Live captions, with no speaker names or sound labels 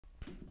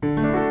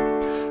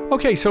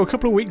Okay, so a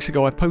couple of weeks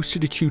ago I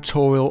posted a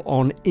tutorial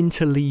on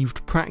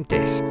interleaved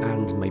practice,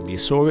 and maybe you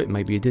saw it,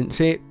 maybe you didn't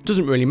see it.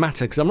 Doesn't really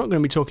matter, because I'm not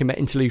going to be talking about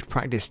interleaved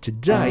practice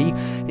today.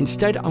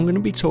 Instead, I'm going to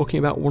be talking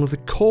about one of the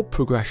chord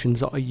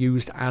progressions that I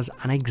used as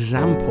an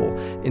example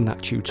in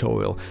that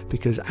tutorial,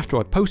 because after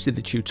I posted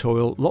the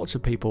tutorial, lots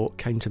of people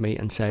came to me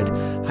and said,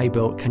 "Hey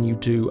Bill, can you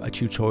do a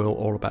tutorial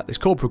all about this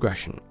chord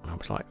progression?" And I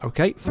was like,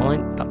 okay,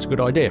 fine, that's a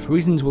good idea, for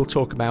reasons we'll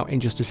talk about in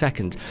just a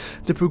second.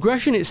 The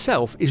progression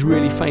itself is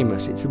really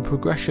famous. It's a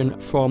progression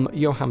from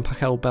Johann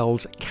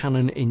Pachelbel's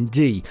Canon in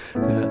D,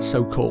 the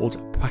so-called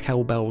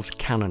Pachelbel's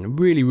Canon.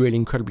 Really, really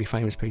incredibly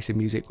famous piece of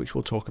music, which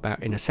we'll talk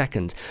about in a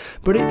second.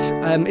 But it's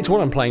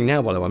what I'm playing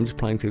now, by the way. I'm just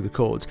playing through the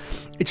chords.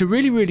 It's a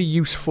really, really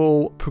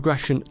useful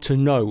progression to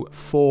know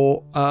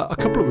for a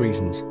couple of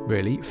reasons,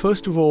 really.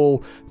 First of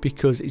all,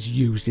 because it's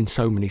used in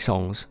so many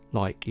songs.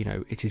 Like, you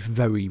know, it is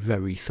very,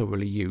 very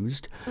thoroughly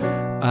used.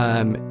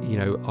 You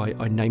know,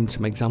 I named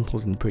some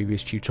examples in the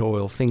previous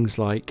tutorial, things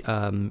like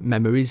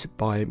Memories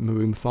by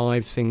Maroon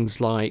 5,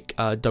 things like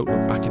Don't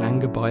Look Back in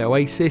Anger by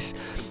Oasis.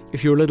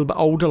 If you're a little bit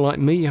older like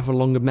me, you have a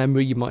longer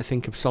memory, you might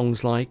think of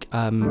songs like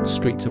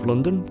Streets of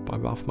London by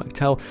Ralph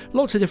McTell.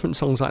 Lots of different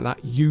songs like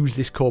that use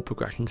this chord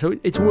progression, so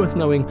it's worth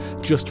knowing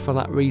just for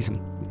that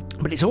reason.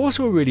 But it's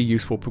also a really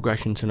useful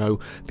progression to know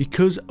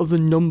because of the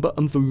number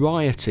and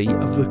variety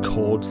of the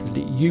chords that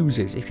it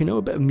uses. If you know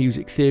a bit of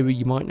music theory,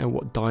 you might know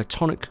what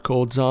diatonic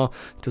chords are.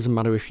 It doesn't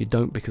matter if you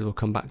don't, because we'll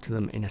come back to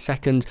them in a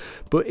second.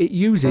 But it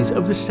uses,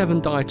 of the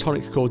 7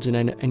 diatonic chords in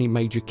any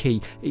major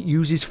key, it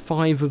uses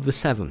 5 of the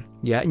 7.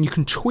 Yeah, and you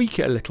can tweak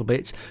it a little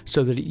bit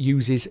so that it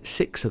uses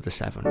 6 of the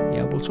 7.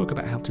 Yeah, we'll talk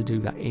about how to do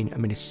that in a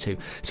minute or two.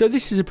 So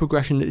this is a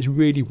progression that is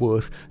really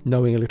worth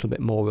knowing a little bit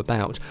more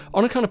about.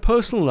 On a kind of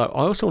personal note,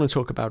 I also want to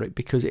talk about it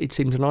because it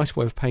seems a nice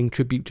way of paying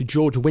tribute to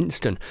George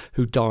Winston,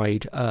 who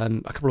died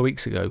a couple of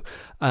weeks ago.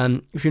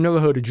 If you've never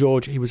heard of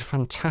George, he was a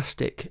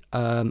fantastic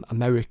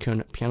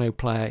American piano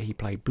player. He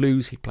played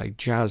blues, he played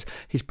jazz.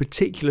 His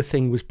particular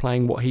thing was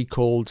playing what he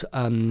called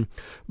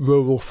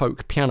rural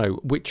folk piano,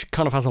 which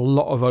kind of has a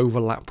lot of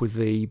overlap with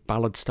the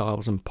ballad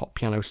styles and pop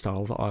piano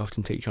styles that I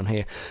often teach on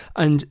here.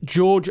 And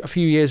George, a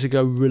few years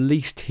ago,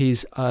 released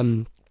his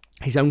own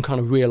kind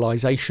of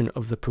realisation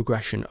of the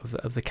progression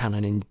of the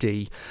Canon in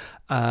D.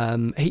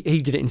 He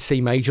did it in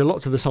C major.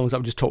 Lots of the songs that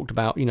I've just talked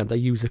about, you know, they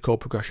use the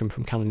chord progression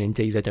from Canon in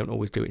D. They don't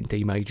always do it in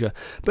D major.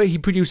 But he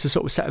produced a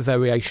sort of set of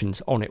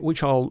variations on it,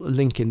 which I'll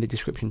link in the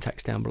description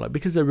text down below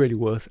because they're really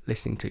worth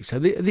listening to. So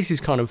this is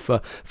kind of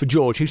for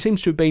George, who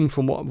seems to have been,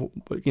 from what,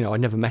 you know, I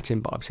never met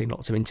him, but I've seen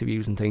lots of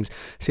interviews and things,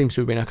 seems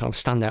to have been a kind of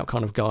standout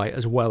kind of guy,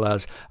 as well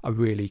as a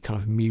really kind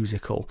of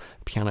musical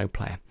piano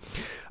player.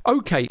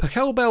 Okay,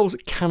 Pachelbel's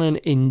Canon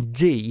in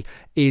D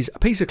is a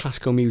piece of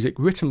classical music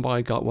written by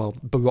a guy, well,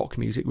 baroque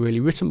music really,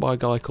 written by a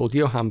guy called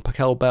Johann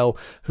Pachelbel,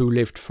 who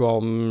lived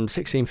from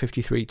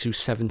 1653 to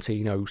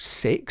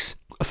 1706.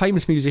 A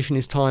famous musician in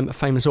his time, a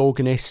famous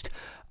organist,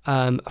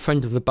 a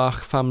friend of the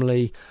Bach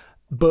family,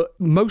 but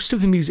most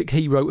of the music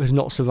he wrote has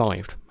not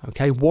survived.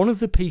 Okay, one of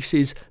the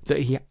pieces that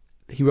he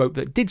wrote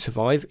that did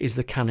survive is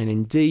the Canon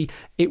in D.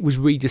 It was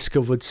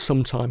rediscovered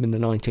sometime in the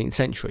 19th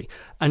century,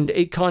 and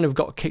it kind of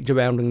got kicked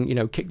around and, you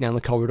know, kicked down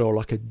the corridor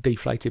like a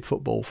deflated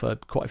football for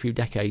quite a few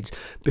decades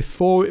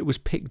before it was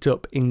picked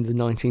up in the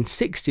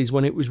 1960s,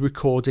 when it was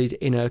recorded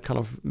in a kind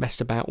of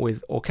messed about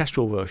with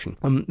orchestral version.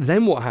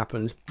 Then what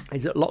happened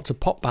is that lots of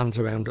pop bands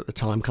around at the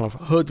time kind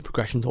of heard the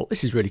progression, thought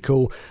this is really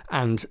cool,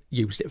 and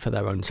used it for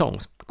their own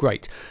songs.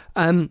 Great.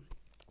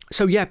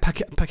 So yeah,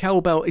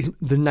 Pachelbel is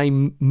the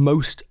name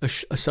most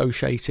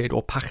associated,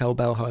 or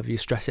Pachelbel, however you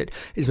stress it,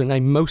 is the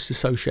name most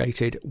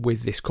associated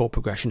with this chord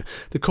progression.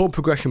 The chord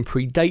progression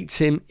predates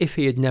him. If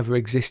he had never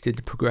existed,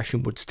 the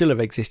progression would still have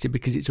existed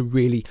because it's a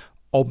really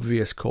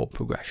obvious chord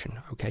progression.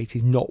 Okay, it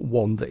is not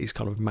one that is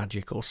kind of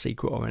magic or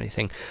secret or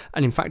anything,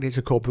 and in fact it's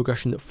a chord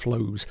progression that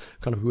flows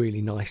kind of really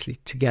nicely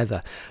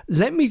together.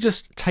 Let me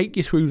just take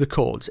you through the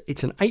chords.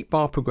 It's an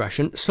 8-bar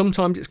progression.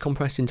 Sometimes it's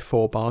compressed into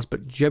 4 bars,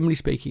 but generally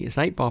speaking it's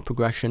an 8-bar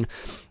progression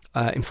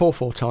in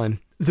 4/4 time.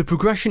 The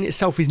progression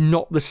itself is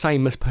not the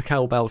same as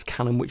Pachelbel's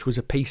Canon, which was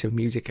a piece of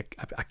music,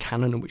 a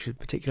canon, which is a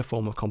particular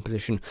form of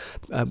composition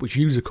which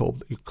uses a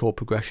chord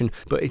progression,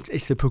 but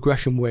it's the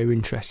progression we're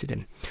interested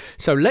in.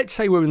 So let's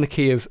say we're in the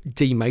key of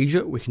D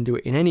major. We can do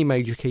it in any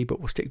major key, but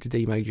we'll stick to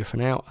D major for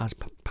now, as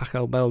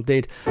Pachelbel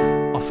did.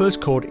 Our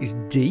first chord is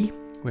D.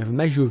 We have a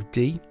measure of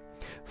D,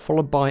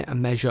 followed by a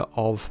measure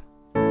of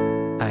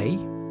A.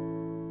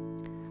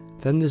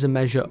 Then there's a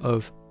measure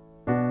of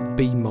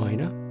B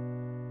minor.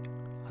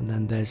 And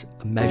then there's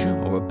a measure,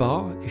 or a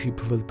bar, if you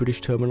prefer the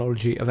British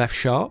terminology, of F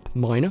sharp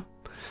minor.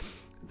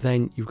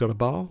 Then you've got a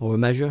bar, or a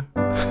measure,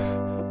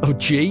 of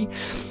G.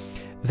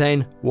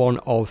 Then one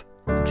of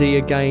D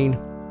again,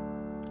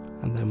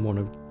 and then one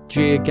of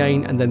G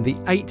again. And then the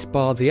 8th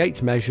bar, the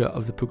 8th measure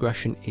of the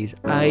progression is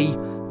A,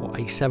 or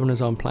A7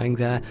 as I'm playing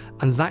there.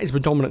 And that is the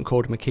dominant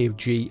chord in the key of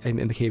G,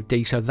 in the key of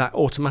D. So that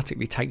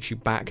automatically takes you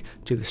back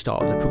to the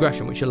start of the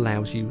progression, which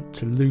allows you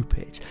to loop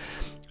it.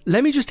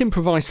 let me just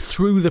improvise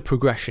through the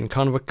progression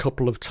kind of a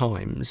couple of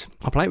times.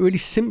 I'll play it really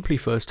simply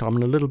first time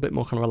and a little bit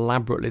more kind of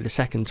elaborately the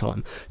second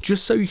time,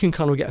 just so you can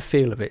kind of get a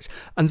feel of it.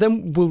 And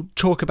then we'll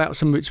talk about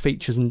some of its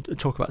features and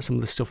talk about some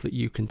of the stuff that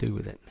you can do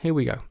with it. Here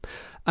we go.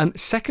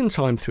 Second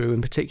time through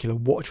in particular,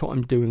 watch what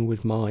I'm doing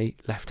with my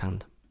left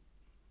hand.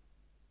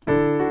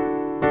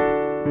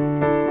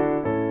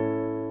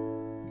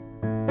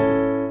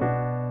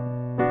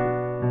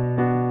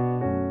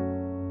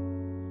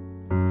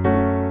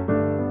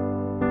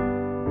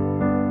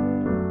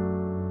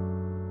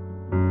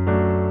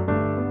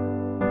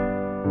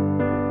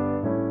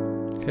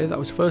 Okay, that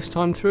was first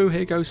time through.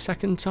 Here goes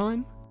second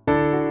time.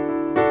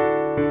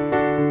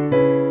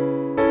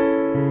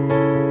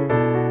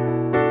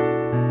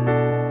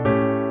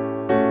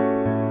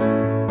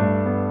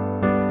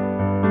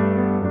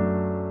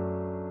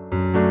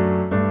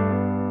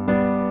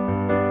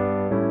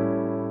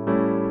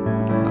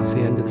 That's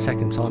the end of the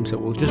second time, so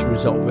we'll just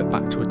resolve it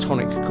back to a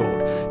tonic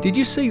chord. Did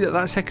you see that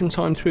that second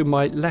time through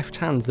my left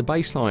hand, the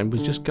bass line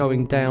was just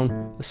going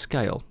down a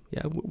scale?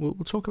 Yeah, we'll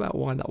talk about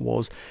why that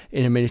was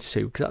in a minute or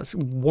two, because that's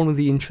one of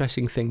the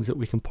interesting things that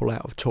we can pull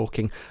out of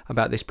talking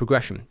about this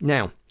progression.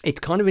 Now, it's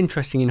kind of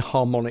interesting in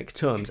harmonic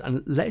terms,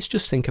 and let's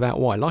just think about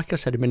why. Like I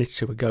said a minute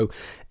or two ago,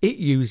 it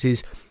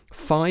uses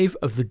 5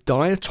 of the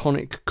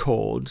diatonic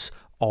chords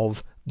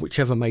of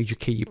whichever major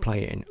key you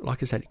play it in.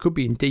 Like I said, it could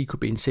be in D, could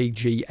be in C,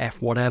 G,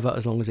 F, whatever,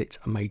 as long as it's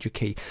a major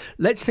key.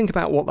 Let's think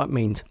about what that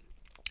means.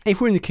 If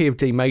we're in the key of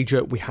D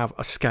major, we have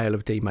a scale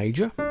of D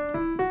major.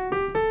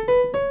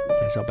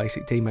 There's our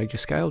basic D major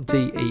scale: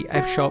 D, E,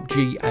 F sharp,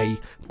 G, A,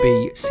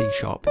 B, C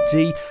sharp,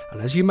 D.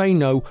 And as you may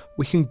know,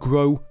 we can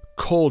grow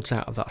chords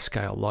out of that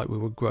scale, like we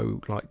would grow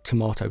like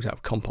tomatoes out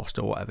of compost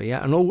or whatever.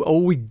 Yeah, and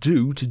all we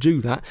do to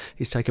do that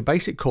is take a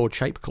basic chord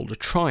shape called a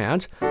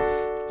triad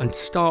and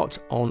start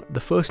on the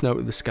first note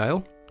of the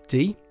scale,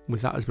 D,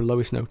 with that as the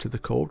lowest note of the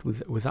chord,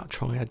 with that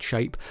triad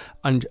shape,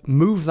 and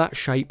move that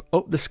shape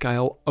up the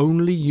scale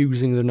only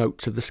using the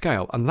notes of the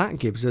scale, and that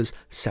gives us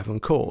 7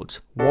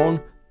 chords.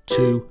 1,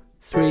 2,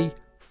 3,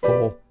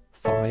 4,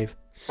 5,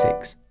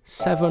 6,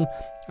 7,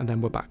 and then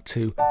we're back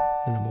to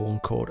the number 1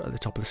 chord at the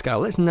top of the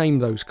scale. Let's name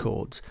those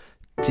chords: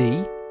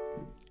 D,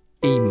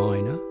 E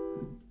minor,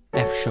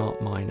 F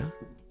sharp minor,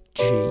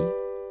 G,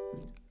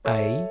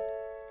 A,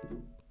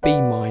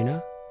 B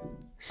minor,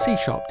 C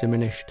sharp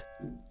diminished,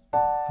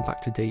 and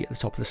back to D at the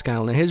top of the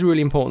scale. Now here's a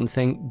really important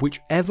thing: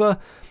 whichever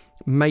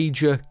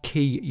major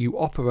key you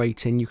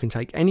operate in, you can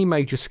take any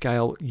major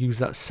scale, use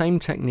that same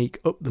technique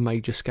up the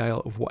major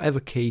scale of whatever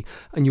key,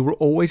 and you will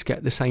always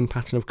get the same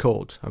pattern of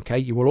chords. Okay,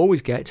 you will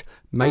always get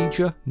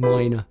major,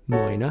 minor,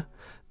 minor,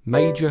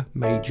 major,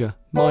 major,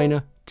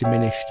 minor,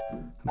 diminished,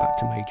 and back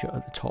to major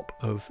at the top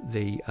of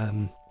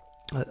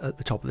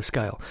the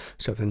scale.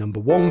 So the number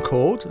 1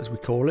 chord, as we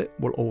call it,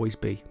 will always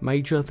be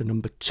major. The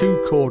number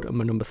 2 chord and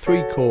the number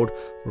 3 chord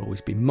will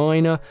always be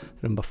minor.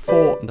 The number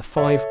 4 and the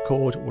 5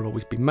 chord will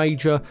always be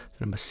major.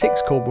 The number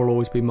 6 chord will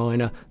always be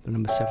minor. The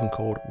number 7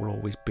 chord will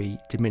always be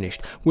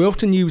diminished. We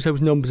often use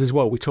those numbers as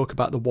well. We talk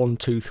about the 1,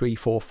 2, 3,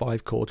 4,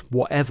 5 chords,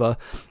 whatever,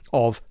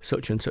 of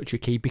such and such a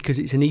key, because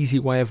it's an easy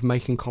way of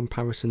making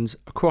comparisons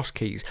across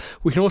keys.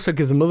 We can also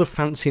give them other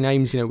fancy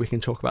names. You know, we can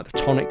talk about the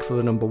tonic for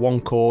the number 1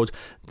 chord,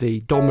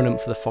 the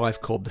dominant for the 5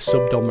 chord, the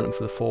subdominant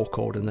for the 4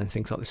 chord, and then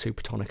things like the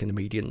supertonic and the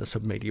median and the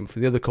submedian for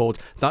the other chords.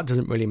 That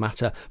doesn't really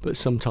matter, but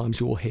sometimes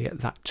you will hear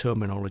that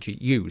terminology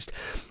used.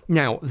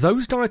 Now,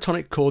 those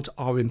diatonic chords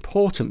are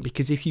important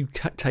because if you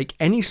take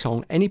any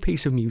song, any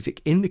piece of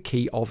music in the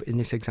key of, in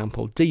this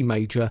example, D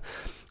major,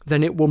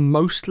 then it will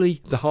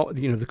mostly, the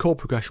chord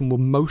progression will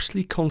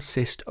mostly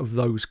consist of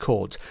those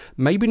chords.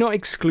 Maybe not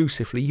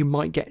exclusively, you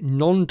might get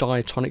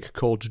non-diatonic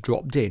chords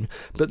dropped in,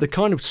 but the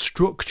kind of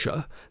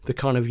structure, the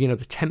kind of,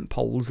 the temp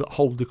poles that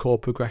hold the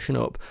chord progression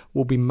up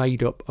will be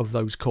made up of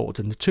those chords.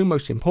 And the 2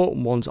 most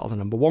important ones are the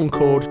number 1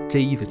 chord,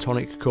 D, the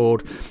tonic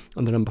chord,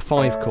 and the number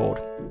 5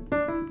 chord.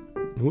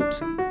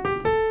 Whoops.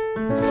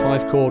 There's a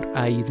 5 chord,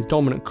 A, the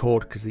dominant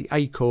chord, because the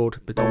A chord,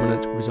 the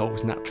dominant,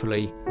 resolves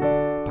naturally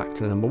back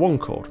to the number 1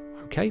 chord.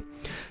 Okay,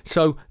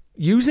 so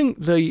using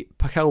the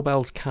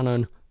Pachelbel's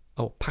Canon,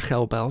 or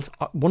Pachelbel's,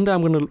 one day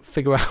I'm going to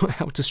figure out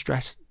how to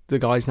stress the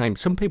guy's name.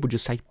 Some people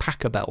just say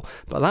Pachelbel,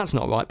 but that's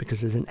not right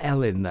because there's an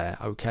L in there,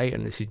 okay,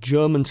 and this is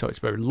German, so it's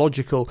very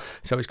logical,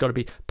 so it's got to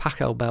be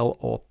Pachelbel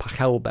or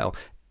Pachelbel.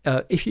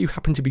 If you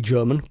happen to be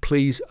German,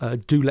 please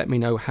do let me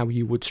know how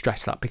you would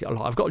stress that, because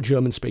I've got a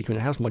German speaker in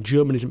the house. My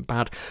German isn't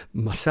bad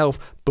myself,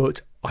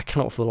 but I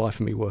cannot for the life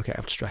of me work out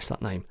how to stress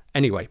that name.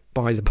 Anyway,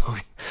 by the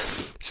by.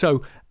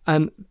 So,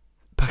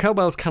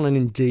 Pachelbel's Canon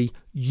in D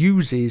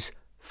uses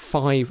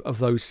 5 of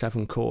those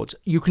 7 chords.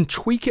 You can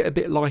tweak it a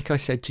bit, like I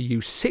said, to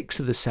use 6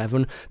 of the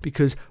 7,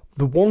 because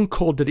the 1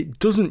 chord that it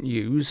doesn't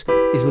use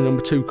is the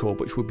number 2 chord,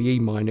 which would be E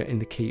minor in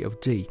the key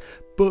of D.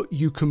 But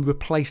you can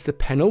replace the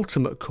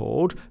penultimate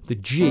chord, the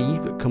G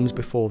that comes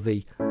before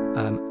the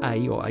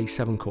A or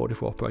A7 chord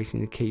if we're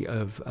operating the key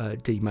of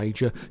D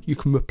major. You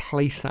can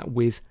replace that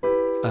with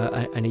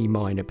an E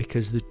minor,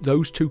 because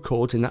those two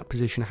chords in that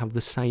position have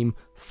the same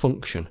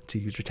function, to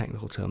use a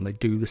technical term. They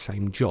do the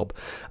same job.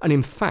 And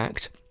in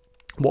fact,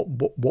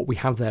 what we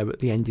have there at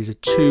the end is a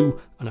 2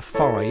 and a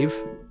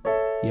 5,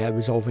 yeah,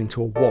 resolving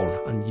to a 1,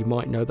 and you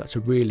might know that's a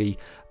really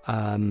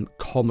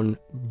common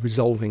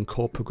resolving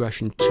chord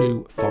progression,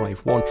 2 5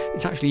 1.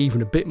 It's actually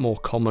even a bit more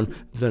common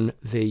than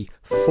the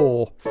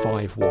 4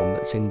 5 1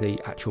 that's in the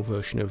actual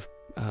version of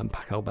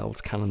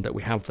Pachelbel's Canon that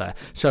we have there.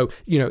 So,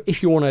 you know,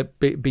 if you want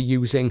to be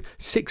using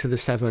 6 of the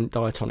 7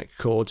 diatonic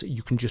chords,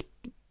 you can just,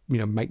 you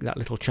know, make that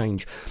little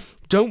change.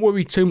 Don't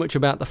worry too much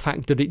about the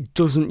fact that it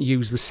doesn't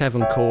use the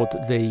 7 chord,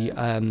 the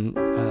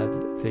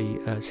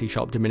C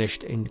sharp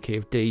diminished in the key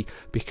of D,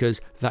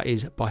 because that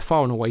is by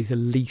far and away the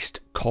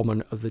least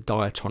common of the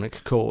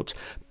diatonic chords.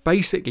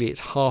 Basically,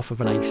 it's half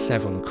of an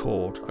A7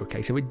 chord.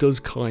 Okay, so it does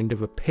kind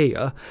of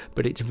appear,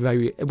 but it's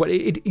very well.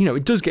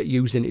 It does get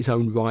used in its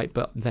own right,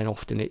 but then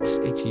often it's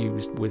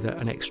used with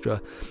an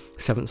extra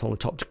 7th on the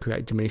top to create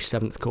a diminished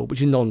 7th chord,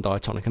 which is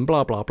non-diatonic, and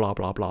blah blah blah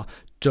blah blah.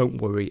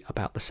 Don't worry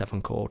about the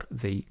 7 chord,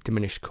 the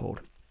diminished chord.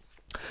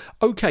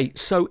 Okay,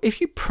 so if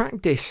you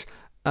practice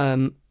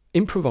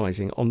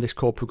improvising on this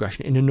chord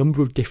progression in a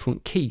number of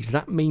different keys,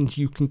 that means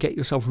you can get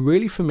yourself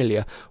really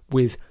familiar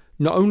with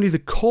not only the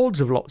chords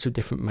of lots of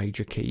different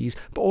major keys,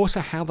 but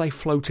also how they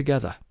flow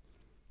together.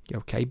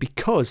 Okay,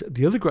 because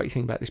the other great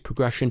thing about this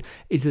progression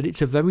is that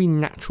it's a very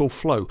natural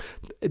flow.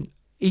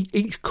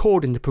 Each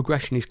chord in the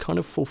progression is kind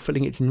of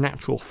fulfilling its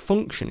natural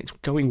function. It's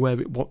going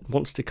where it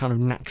wants to kind of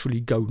naturally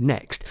go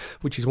next,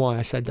 which is why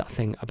I said that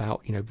thing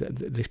about, you know,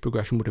 this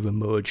progression would have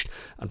emerged,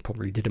 and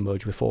probably did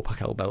emerge before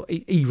Pachelbel,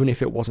 even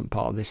if it wasn't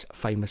part of this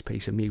famous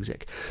piece of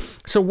music.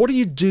 So what do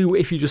you do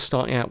if you're just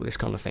starting out with this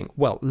kind of thing?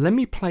 Well, let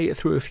me play it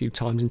through a few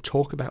times and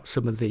talk about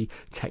some of the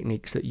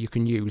techniques that you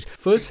can use.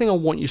 First thing I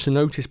want you to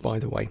notice, by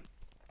the way,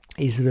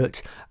 is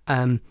that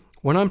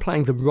when I'm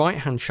playing the right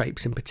hand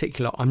shapes in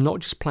particular, I'm not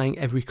just playing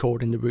every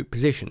chord in the root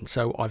position.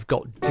 So I've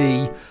got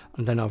D,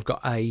 and then I've got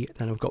A,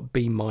 then I've got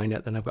B minor,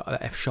 then I've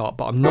got F sharp,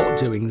 but I'm not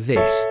doing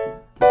this.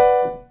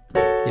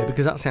 Yeah,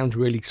 because that sounds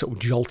really sort of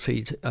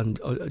jolted,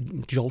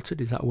 and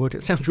jolted, is that a word?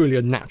 It sounds really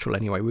unnatural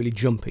anyway, really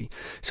jumpy.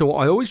 So what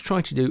I always try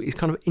to do is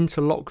kind of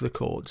interlock the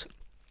chords.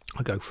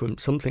 I go from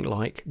something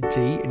like D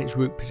in its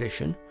root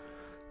position,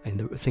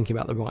 thinking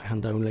about the right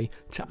hand only,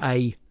 to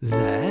A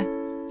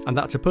there. And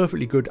that's a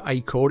perfectly good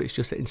A chord. It's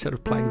just that instead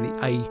of playing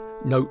the A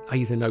note,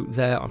 either note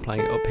there, I'm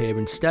playing it up here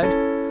instead.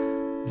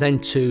 Then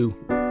to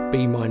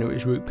B minor at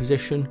its root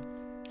position,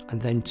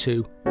 and then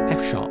to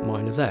F sharp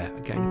minor there.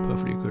 Again, a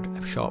perfectly good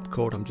F sharp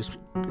chord. I'm just,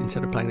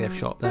 instead of playing the F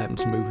sharp there, I'm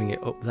just moving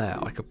it up there.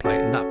 I could play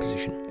it in that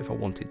position if I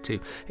wanted to.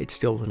 It's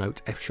still the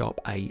notes F sharp,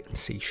 A, and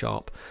C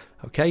sharp.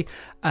 Okay.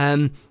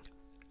 And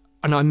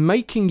I'm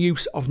making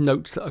use of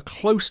notes that are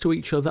close to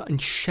each other and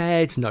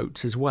shared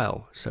notes as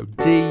well. So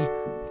D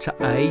to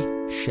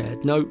A,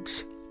 shared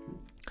notes.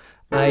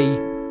 A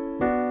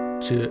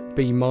to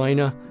B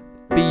minor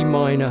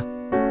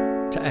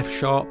to F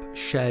sharp,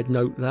 shared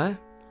note there.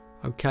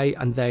 Okay,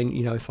 and then,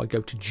 you know, if I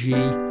go to G,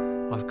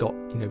 I've got,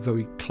 you know,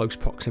 very close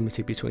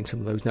proximity between some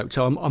of those notes.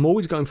 So I'm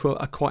always going for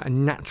quite a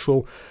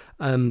natural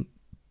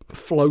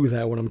flow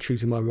there when I'm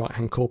choosing my right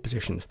hand chord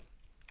positions.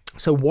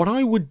 So what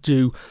I would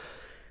do,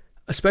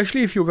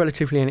 especially if you're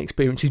relatively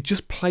inexperienced, is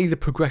just play the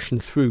progression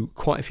through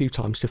quite a few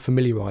times to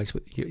familiarise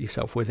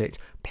yourself with it.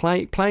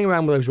 Playing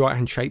around with those right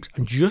hand shapes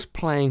and just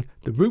playing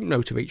the root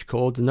note of each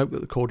chord, the note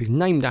that the chord is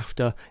named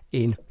after,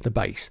 in the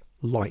bass,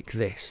 like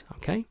this.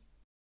 Okay.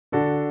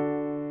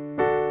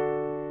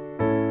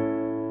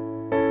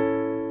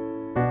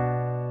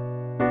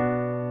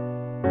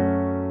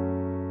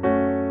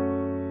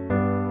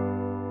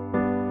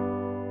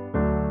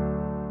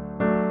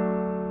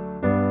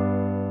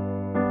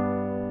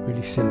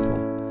 Really simple.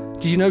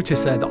 Did you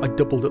notice there that I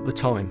doubled up the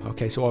time?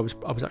 Okay, so I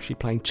was actually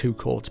playing 2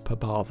 chords per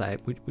bar there,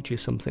 which is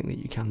something that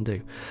you can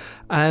do.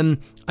 And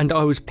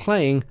I was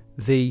playing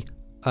the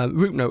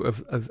root note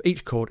of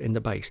each chord in the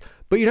bass.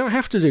 But you don't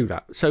have to do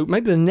that. So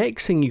maybe the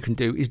next thing you can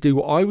do is do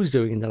what I was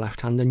doing in the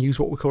left hand and use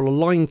what we call a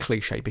line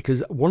cliché,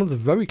 because one of the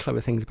very clever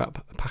things about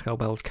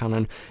Pachelbel's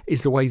Canon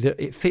is the way that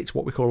it fits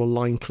what we call a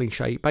line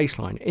cliché bass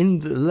line. In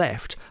the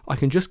left, I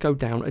can just go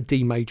down a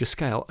D major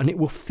scale and it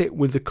will fit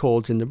with the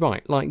chords in the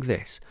right, like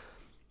this.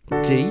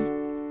 D,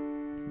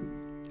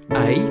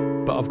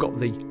 A, but I've got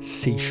the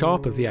C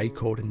sharp of the A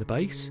chord in the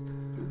bass,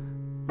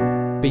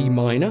 B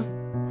minor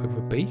over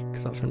B,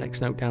 because that's the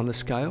next note down the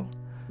scale,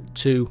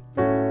 to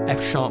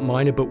F sharp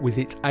minor, but with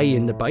its A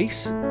in the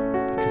bass,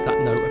 because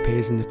that note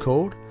appears in the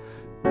chord,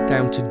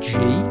 down to G,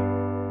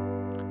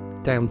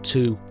 down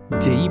to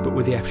D, but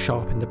with the F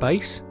sharp in the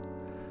bass,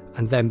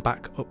 and then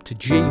back up to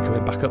G,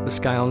 going back up the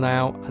scale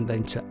now, and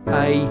then to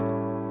A,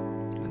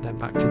 then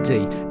back to D.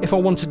 If I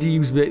wanted to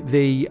use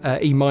the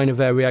E minor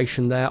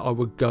variation there, I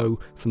would go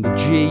from the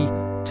G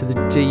to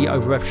the D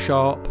over F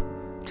sharp,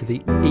 to the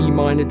E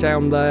minor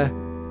down there,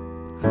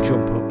 and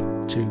jump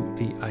up to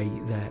the A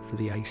there for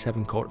the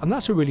A7 chord. And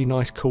that's a really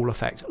nice, cool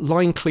effect.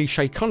 Line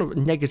cliché, kind of a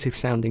negative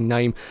sounding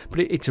name, but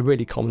it's a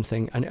really common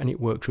thing, and it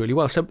works really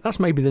well. So that's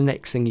maybe the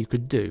next thing you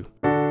could do.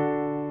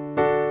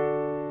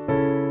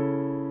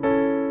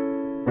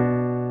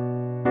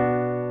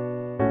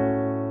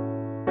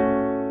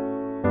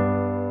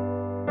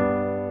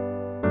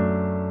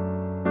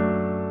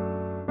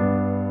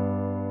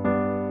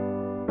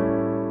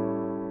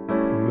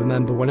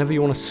 remember, whenever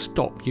you want to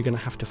stop, you're going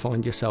to have to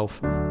find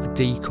yourself a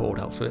D chord,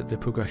 else the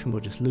progression will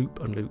just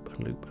loop and loop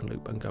and loop and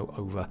loop and go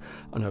over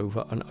and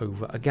over and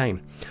over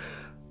again.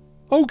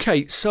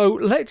 Okay, so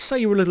let's say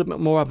you're a little bit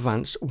more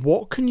advanced.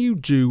 What can you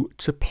do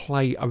to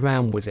play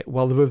around with it?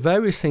 Well, there are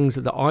various things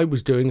that I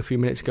was doing a few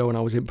minutes ago when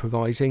I was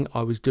improvising.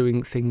 I was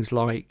doing things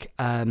like,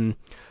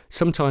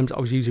 sometimes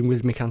I was using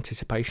rhythmic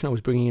anticipation. I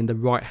was bringing in the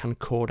right-hand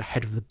chord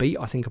ahead of the beat.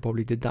 I think I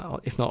probably did that.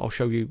 If not, I'll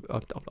show you.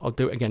 I'll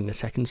do it again in a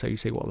second so you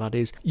see what that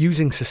is.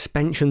 Using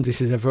suspensions. This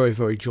is a very,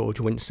 very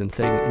George Winston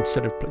thing.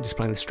 Instead of just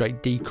playing the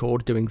straight D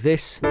chord, doing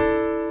this.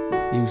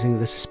 Using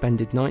the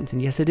suspended ninth,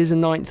 and yes, it is a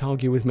ninth.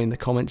 Argue with me in the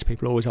comments.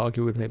 People always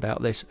argue with me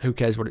about this. Who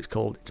cares what it's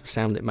called? It's the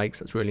sound it makes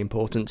that's really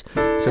important.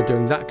 So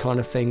doing that kind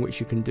of thing, which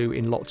you can do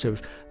in lots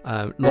of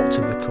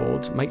the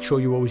chords. Make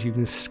sure you're always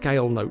using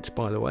scale notes,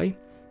 by the way.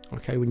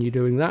 Okay, when you're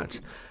doing that,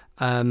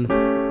 and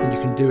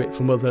you can do it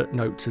from other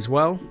notes as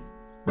well.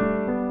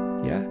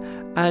 Yeah,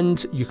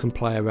 and you can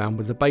play around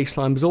with the bass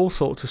line. There's all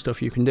sorts of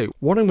stuff you can do.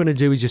 What I'm going to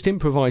do is just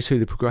improvise through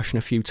the progression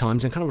a few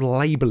times and kind of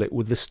label it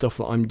with the stuff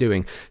that I'm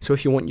doing. So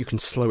if you want, you can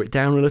slow it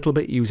down a little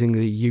bit using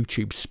the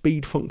YouTube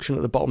speed function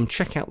at the bottom.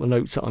 Check out the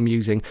notes that I'm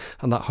using,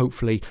 and that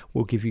hopefully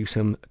will give you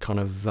some kind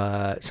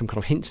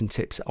of hints and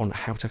tips on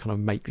how to kind of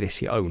make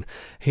this your own.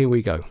 Here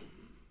we go.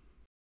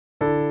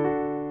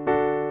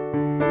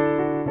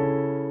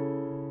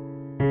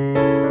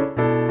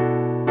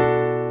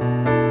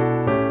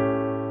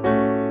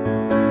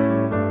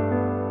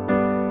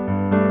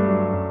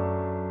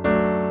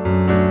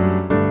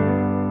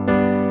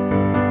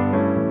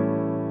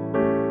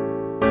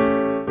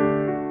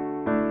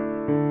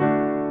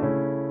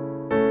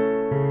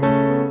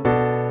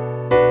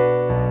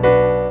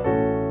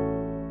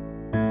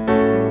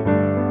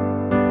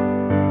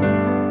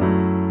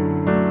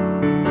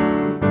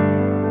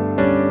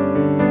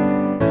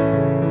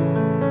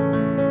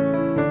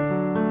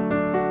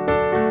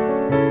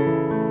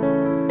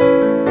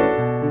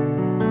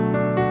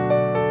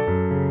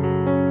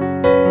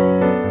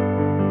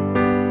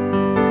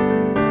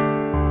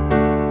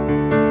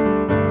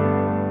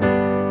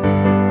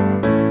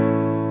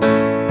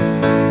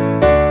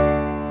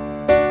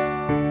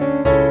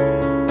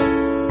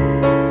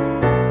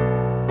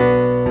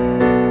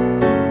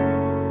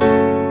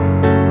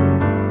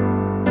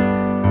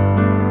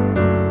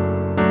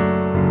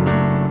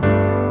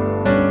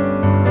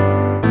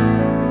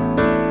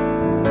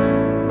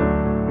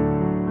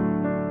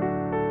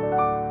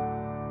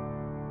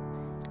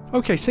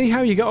 Okay, see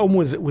how you get on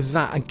with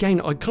that.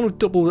 Again, I kind of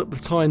doubled up the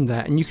time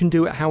there, and you can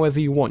do it however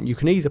you want. You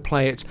can either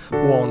play it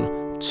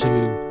 1,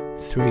 2,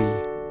 3,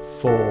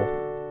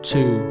 4,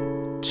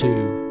 2,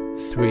 2,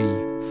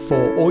 3,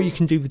 4, or you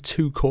can do the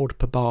 2 chord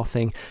per bar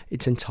thing.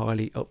 It's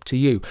entirely up to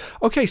you.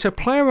 Okay, so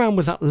play around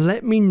with that.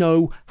 Let me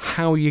know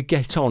how you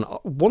get on.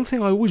 One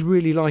thing I always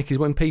really like is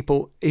when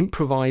people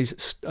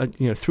improvise,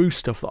 through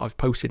stuff that I've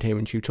posted here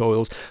in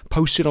tutorials,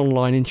 post it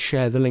online and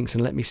share the links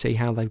and let me see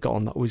how they've got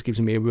on. That always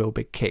gives me a real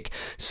big kick.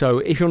 So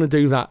if you want to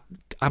do that,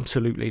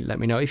 absolutely let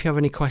me know. If you have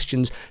any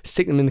questions,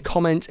 stick them in the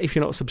comments. If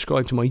you're not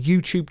subscribed to my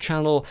YouTube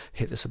channel,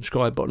 hit the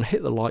subscribe button,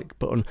 hit the like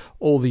button,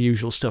 all the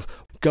usual stuff.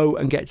 Go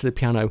and get to the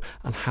piano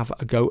and have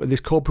a go at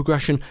this chord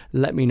progression.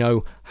 Let me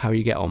know how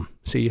you get on.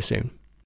 See you soon.